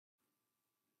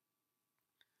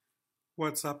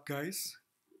What's up, guys?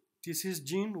 This is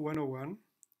Gene 101.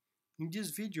 In this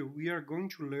video we are going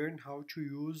to learn how to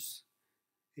use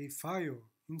a file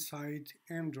inside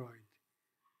Android.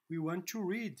 We want to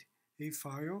read a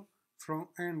file from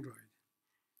Android.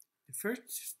 The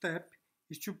first step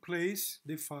is to place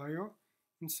the file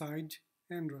inside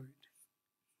Android.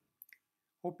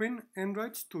 Open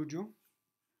Android Studio,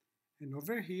 and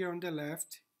over here on the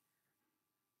left,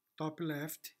 top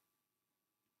left,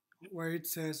 where it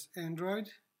says Android,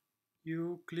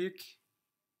 you click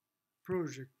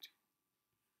Project.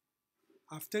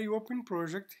 After you open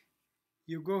Project,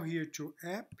 you go here to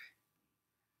App,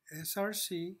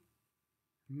 SRC,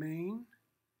 Main,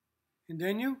 and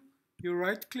then you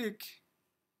right click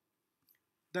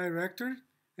Directory,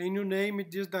 and you name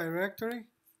this directory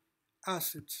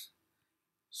Assets.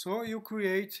 So you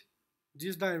create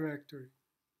this directory.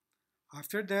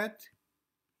 After that,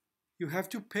 you have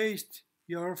to paste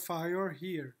your file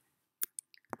here.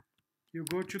 You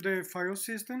go to the file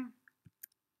system,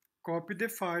 copy the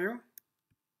file,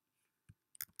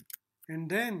 and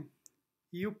then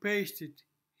you paste it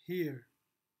here.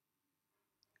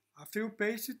 After you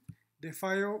paste it, the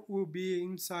file will be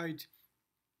inside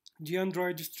the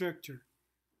Android structure.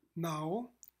 Now,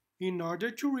 in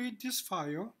order to read this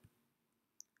file,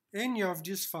 any of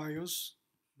these files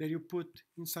that you put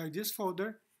inside this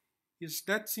folder, is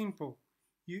that simple.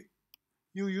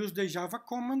 You use the Java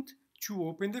command to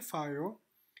open the file,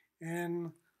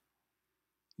 and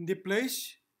in the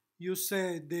place you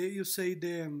say the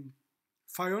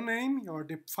file name or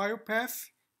the file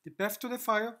path, the path to the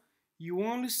file. You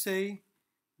only say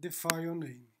the file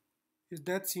name. It's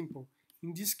that simple.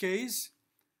 In this case,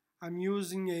 I'm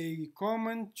using a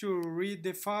command to read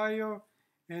the file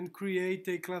and create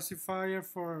a classifier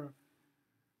for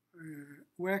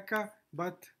Weka,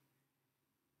 but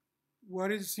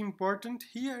what is important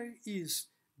here is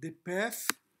the path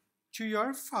to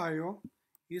your file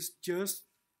is just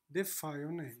the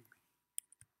file name.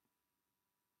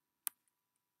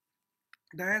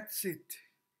 That's it.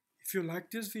 If you like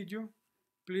this video,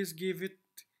 please give it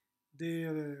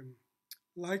the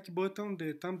like button,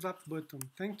 the thumbs up button.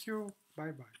 Thank you.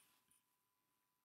 Bye bye.